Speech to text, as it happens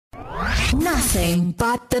Nothing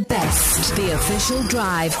but the best. The official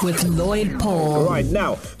drive with Lloyd Paul. Right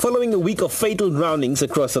now, following a week of fatal drownings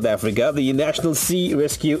across South Africa, the National Sea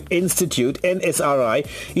Rescue Institute, NSRI,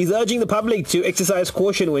 is urging the public to exercise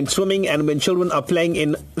caution when swimming and when children are playing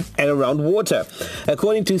in and around water.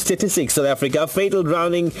 According to statistics, South Africa, fatal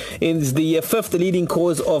drowning is the fifth leading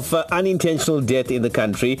cause of unintentional death in the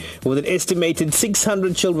country, with an estimated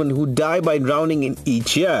 600 children who die by drowning in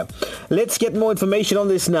each year. Let's get more information on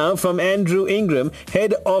this now from Andrew Ingram,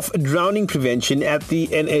 Head of Drowning Prevention at the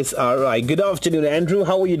NSRI. Good afternoon, Andrew.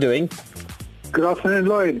 How are you doing? Good afternoon,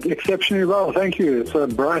 Lloyd. Exceptionally well, thank you. It's a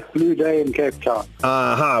bright blue day in Cape Town.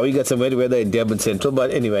 We got some wet weather in Durban Central,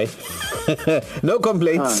 but anyway, no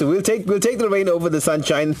complaints. We'll take the rain over the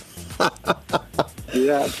sunshine.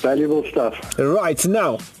 Yeah, valuable stuff. Right,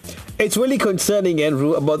 now, it's really concerning,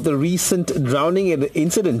 Andrew, about the recent drowning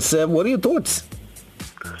incidents. What are your thoughts?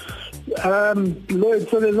 Lloyd,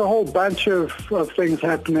 so there's a whole bunch of things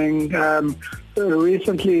happening.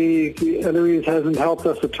 Recently, Eloise hasn't helped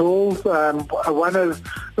us at all.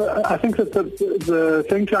 I think that the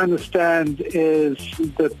thing to understand is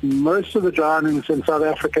that most of the drownings in South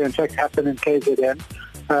Africa, in fact, happen in KZN.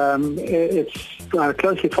 It's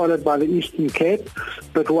closely followed by the Eastern Cape,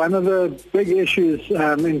 but one of the big issues in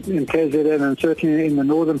KZN and certainly in the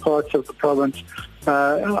northern parts of the province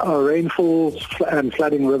are rainfalls and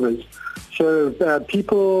flooding rivers. So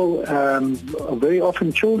people, very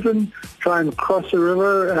often children, try and cross a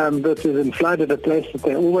river that is in flood at a place that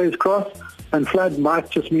they always cross, and flood might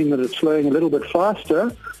just mean that it's flowing a little bit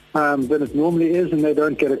faster than it normally is, and they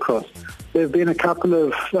don't get across. There have been a couple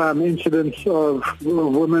of incidents of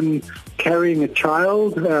women carrying a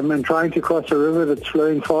child and trying to cross a river that's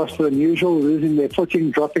flowing faster than usual, losing their footing,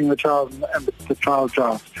 dropping the child, and the child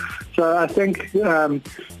drowns. So I think that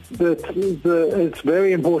it's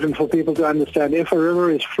very important for people to understand if a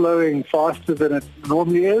river is flowing faster than it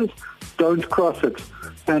normally is, don't cross it.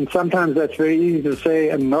 And sometimes that's very easy to say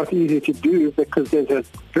and not easy to do because there's a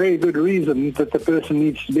very good reason that the person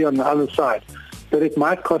needs to be on the other side. But it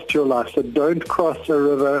might cost your life. So don't cross a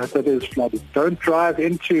river that is flooded. Don't drive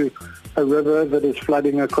into a river that is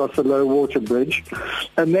flooding across a low water bridge.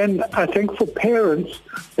 And then I think for parents,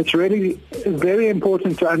 it's really very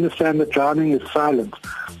important to understand that drowning is silent.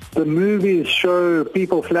 The movies show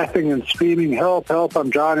people flapping and screaming, help, help, I'm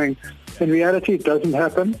drowning. In reality, it doesn't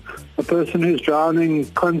happen. A person who's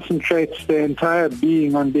drowning concentrates their entire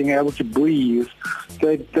being on being able to breathe.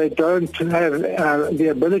 They don't have the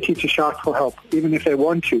ability to shout for help, even if they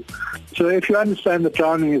want to. So if you understand that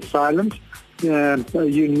drowning is silent, you know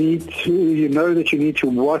that you need to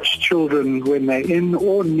watch children when they're in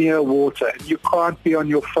or near water. You can't be on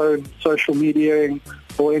your phone, social mediaing,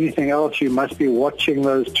 or anything else. You must be watching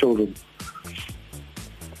those children.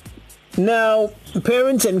 Now,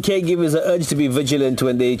 parents and caregivers are urged to be vigilant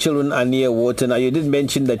when their children are near water. Now, you did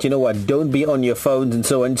mention that, don't be on your phones and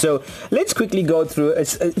so on. So let's quickly go through a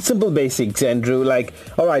simple basics, Andrew. Like,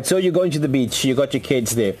 all right, so you're going to the beach, you got your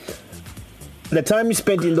kids there. The time is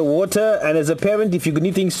spent in the water, and as a parent, if you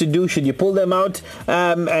need things to do, should you pull them out?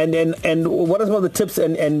 And what are some of the tips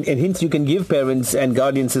and hints you can give parents and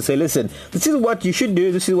guardians to say, listen, this is what you should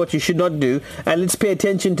do, this is what you should not do, and let's pay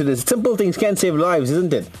attention to this. Simple things can save lives,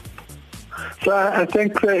 isn't it? So I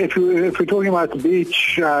think if we're talking about the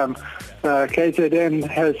beach, KZN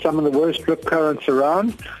has some of the worst rip currents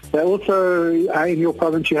around. They also, in your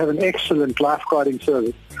province, you have an excellent lifeguarding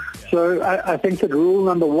service. So I think that rule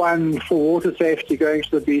number one for water safety going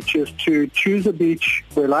to the beach is to choose a beach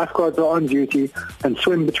where lifeguards are on duty and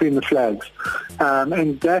swim between the flags.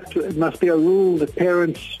 And that must be a rule that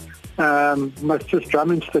parents must just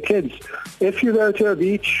drum into the kids. If you go to a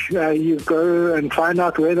beach, you go and find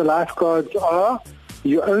out where the lifeguards are.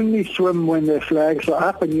 You only swim when their flags are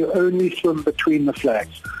up, and you only swim between the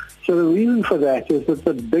flags. So the reason for that is that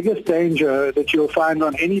the biggest danger that you'll find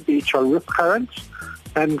on any beach are rip currents.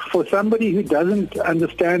 And for somebody who doesn't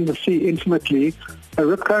understand the sea intimately, a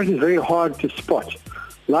rip current is very hard to spot.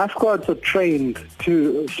 Lifeguards are trained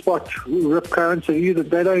to spot rip currents, so they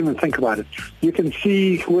don't even think about it. They can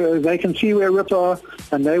see where rips are,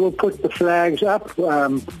 and they will put the flags up,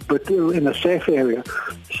 but in a safe area.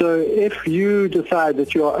 So if you decide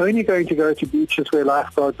that you are only going to go to beaches where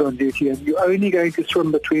lifeguards are on duty, and you're only going to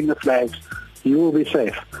swim between the flags, you will be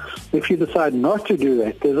safe. If you decide not to do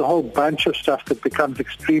that, there's a whole bunch of stuff that becomes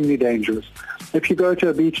extremely dangerous. If you go to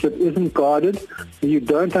a beach that isn't guarded, you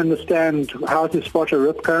don't understand how to spot a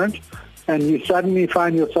rip current, and you suddenly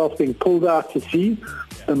find yourself being pulled out to sea,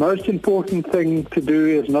 the most important thing to do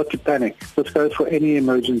is not to panic. This goes for any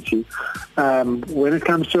emergency. When it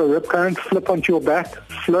comes to a rip current, flip onto your back,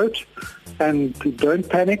 float, and don't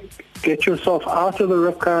panic. Get yourself out of the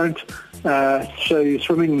rip current. So you're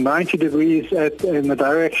swimming 90 degrees in the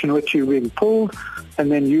direction which you're being pulled,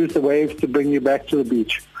 and then use the waves to bring you back to the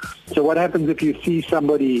beach. So what happens if you see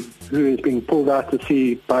somebody who is being pulled out to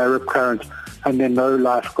sea by a rip current and there are no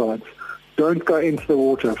lifeguards? Don't go into the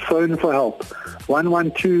water. Phone for help.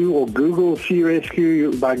 112 or Google Sea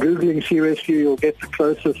Rescue. By Googling Sea Rescue, you'll get the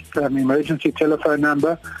closest emergency telephone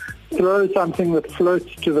number. Throw something that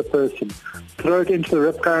floats to the person. Throw it into the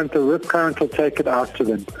rip current. The rip current will take it out to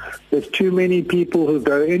them. There's too many people who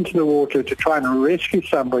go into the water to try and rescue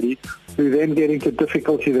somebody who then get into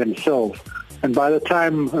difficulty themselves. And by the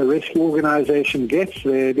time a rescue organization gets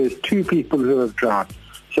there, there's 2 people who have drowned.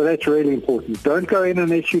 So that's really important. Don't go in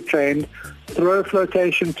unless you're trained. Throw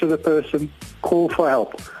flotation to the person. Call for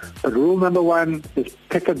help. But rule number 1 is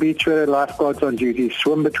pick a beach where there are lifeguards on duty.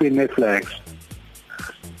 Swim between their flags.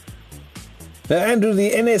 Now, Andrew,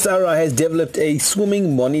 the NSRI has developed a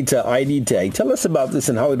swimming monitor ID tag. Tell us about this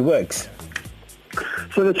and how it works.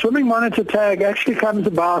 So the swimming monitor tag actually comes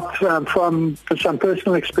about from some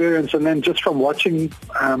personal experience and then just from watching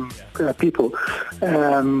people.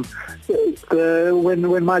 When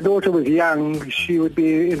my daughter was young, she would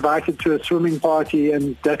be invited to a swimming party,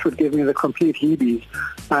 and that would give me the complete heebies.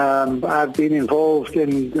 I've been involved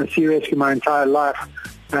in sea rescue my entire life,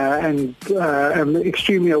 and I'm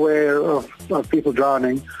extremely aware of people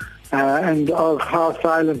drowning and of how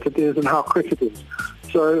silent it is and how quick it is.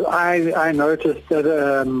 So I noticed that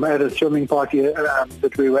at a swimming party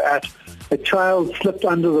that we were at, a child slipped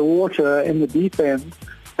under the water in the deep end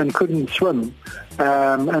and couldn't swim.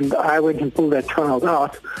 And I went and pulled that child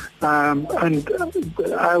out. And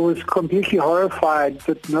I was completely horrified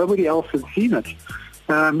that nobody else had seen it.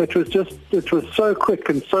 It was so quick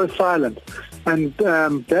and so silent. And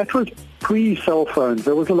that was pre-cell phones.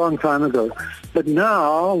 That was a long time ago. But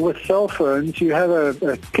now, with cell phones, you have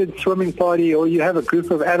a kids' swimming party, or you have a group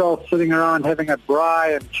of adults sitting around having a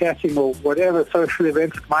braai and chatting, or whatever social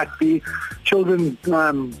event it might be. Children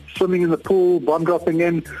swimming in the pool, bomb dropping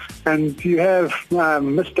in, and you have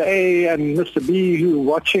Mr. A and Mr. B who are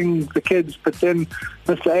watching the kids, but then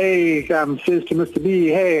Mr. A says to Mr. B,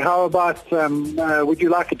 hey, how about, would you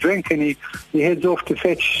like a drink? And he heads off to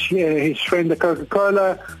fetch his friend a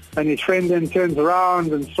Coca-Cola, and his friend then turns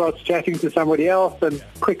around and starts chatting to somebody else, and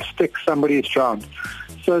quick stick, somebody is drowned.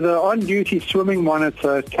 So the on-duty swimming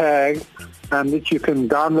monitor tag that you can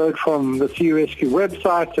download from the Sea Rescue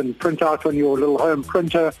website and print out on your little home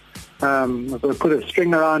printer, put a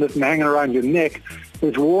string around it and hang it around your neck,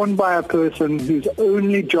 is worn by a person whose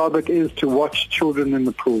only job it is to watch children in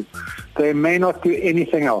the pool. They may not do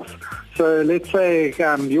anything else. So let's say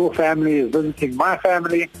your family is visiting my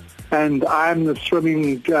family, and I'm the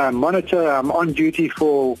swimming monitor. I'm on duty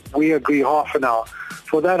for, we agree, half an hour.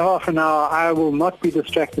 For that half an hour, I will not be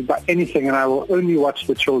distracted by anything, and I will only watch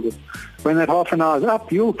the children. When that half an hour is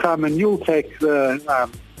up, you'll come and you'll take the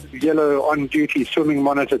yellow on-duty swimming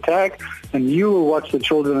monitor tag, and you will watch the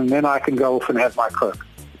children, and then I can go off and have my Coke.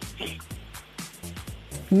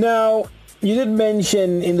 Now, you did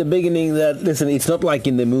mention in the beginning that, listen, it's not like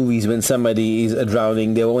in the movies when somebody is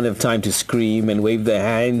drowning, they won't have time to scream and wave their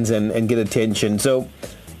hands and get attention. So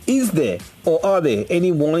is there or are there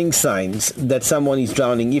any warning signs that someone is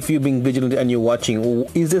drowning if you're being vigilant and you're watching? Or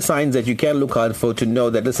is there signs that you can look out for to know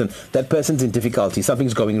that, listen, that person's in difficulty,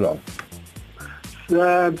 something's going wrong?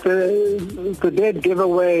 The dead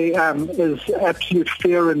giveaway is absolute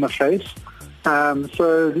fear in the face.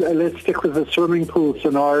 So let's stick with the swimming pool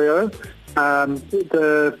scenario.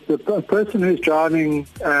 The person who's drowning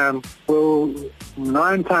will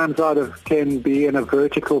 9 times out of 10 be in a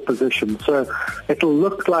vertical position. So it'll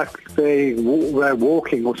look like they're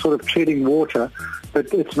walking or sort of treading water,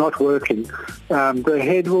 but it's not working. The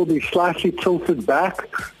head will be slightly tilted back.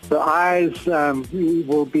 The eyes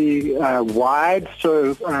will be wide.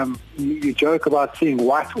 So you joke about seeing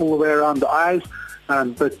white all the way around the eyes.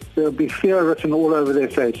 But there'll be fear written all over their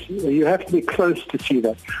face. You have to be close to see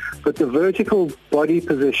that. But the vertical body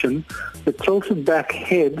position, the tilted back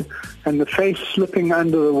head, and the face slipping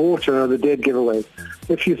under the water are the dead giveaways.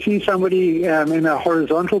 If you see somebody in a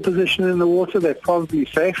horizontal position in the water, they're probably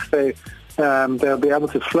safe. They'll be able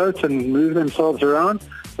to float and move themselves around.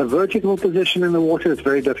 A vertical position in the water is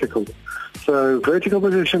very difficult. So vertical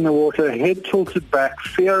position in the water, head tilted back,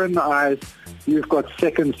 fear in the eyes. You've got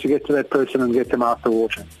seconds to get to that person and get them out the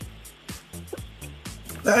water.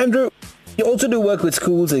 Andrew, you also do work with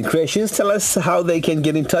schools and creches. Tell us how they can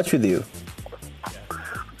get in touch with you.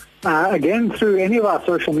 Again, through any of our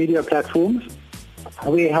social media platforms.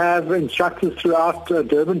 We have instructors throughout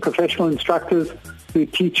Durban, professional instructors We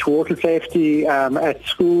teach water safety at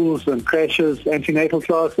schools and creches, antenatal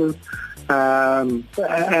classes,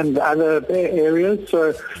 and other areas.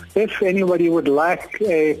 So if anybody would like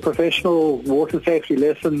a professional water safety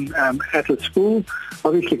lesson at a school,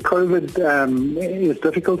 obviously COVID is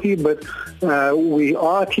difficulty, but we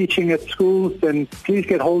are teaching at schools, then please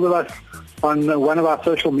get hold of us on one of our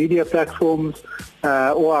social media platforms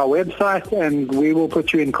or our website, and we will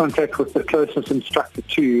put you in contact with the closest instructor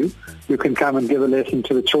to you who can come and give a lesson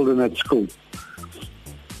to the children at school.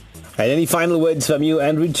 And any final words from you,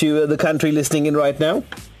 Andrew, to the country listening in right now?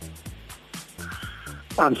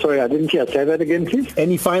 I'm sorry, I didn't hear. Say that again, please.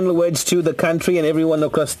 Any final words to the country and everyone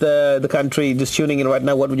across the country just tuning in right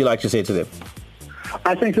now? What would you like to say to them?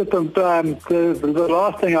 I think that the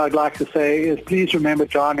last thing I'd like to say is please remember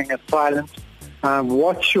drowning is silent.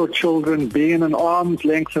 Watch your children, be in an arm's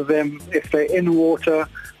length of them. If they're in water,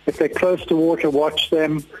 if they're close to water, watch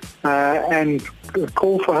them and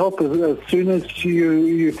call for help as soon as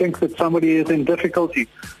you think that somebody is in difficulty.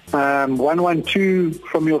 112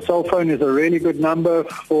 from your cell phone is a really good number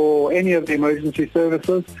for any of the emergency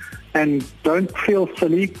services. And don't feel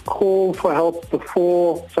silly. Call for help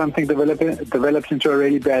before something develops into a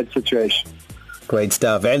really bad situation. Great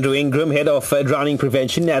stuff. Andrew Ingram, Head of Drowning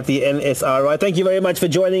Prevention at the NSRI. Thank you very much for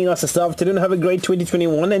joining us this afternoon. Have a great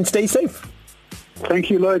 2021 and stay safe. Thank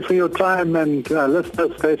you, Lloyd, for your time, and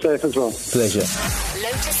listeners, stay safe as well. Pleasure.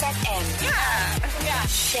 Lotus FM. Yeah.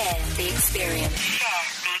 Share the experience.